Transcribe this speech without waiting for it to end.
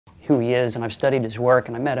who he is, and I've studied his work,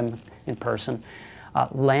 and I met him in person.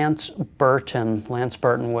 Lance Burton. Lance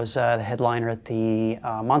Burton was the headliner at the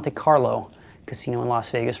Monte Carlo Casino in Las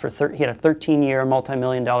Vegas he had a 13-year,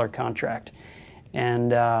 multi-million-dollar contract.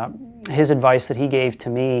 And his advice that he gave to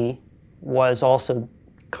me was also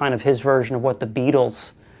kind of his version of what the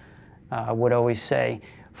Beatles would always say.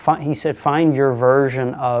 He said, find your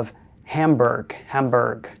version of Hamburg.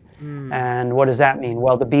 And what does that mean?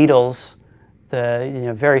 Well, the Beatles,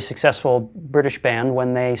 the very successful British band,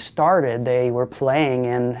 when they started, they were playing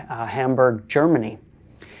in Hamburg, Germany,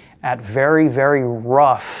 at very, very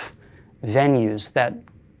rough venues that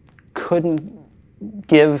couldn't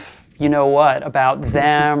give about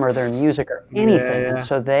them or their music or anything. And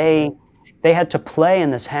so they had to play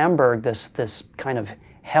in this Hamburg, this kind of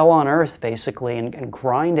hell on earth, basically, and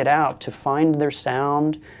grind it out to find their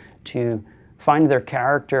sound, to find their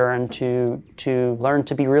character, and to learn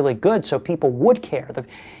to be really good so people would care.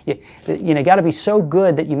 You got to be so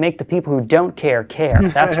good that you make the people who don't care.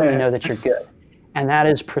 That's when you know that you're good. And that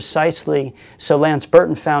is precisely, so Lance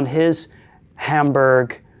Burton found his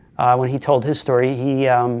Hamburg, when he told his story,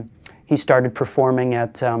 he started performing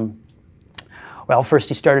at, first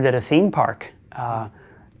he started at a theme park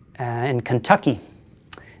in Kentucky,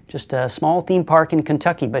 just a small theme park in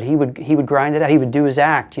Kentucky, but he would grind it out. He would do his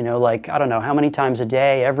act, like, I don't know how many times a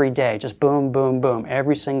day, every day, just boom, boom, boom,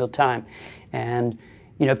 every single time. And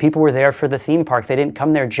people were there for the theme park. They didn't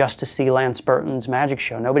come there just to see Lance Burton's magic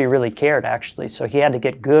show. Nobody really cared, actually. So he had to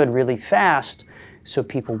get good really fast so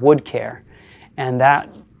people would care. And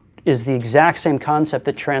that is the exact same concept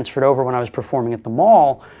that transferred over when I was performing at the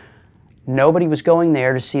mall. Nobody was going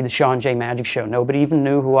there to see the Shaun Jay magic show. Nobody even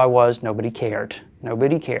knew who I was. Nobody cared.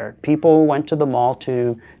 Nobody cared. People went to the mall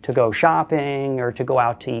to go shopping or to go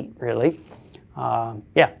out to eat, really.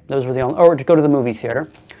 Those were the only, or to go to the movie theater.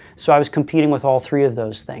 So I was competing with all three of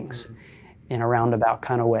those things in a roundabout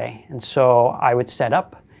kind of way. And so I would set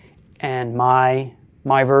up, and my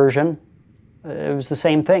version, it was the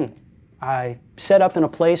same thing. I set up in a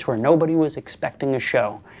place where nobody was expecting a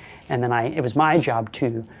show. And then it was my job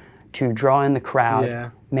to draw in the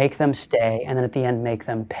crowd, make them stay, and then at the end make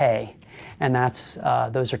them pay. And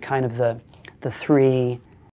those are kind of the three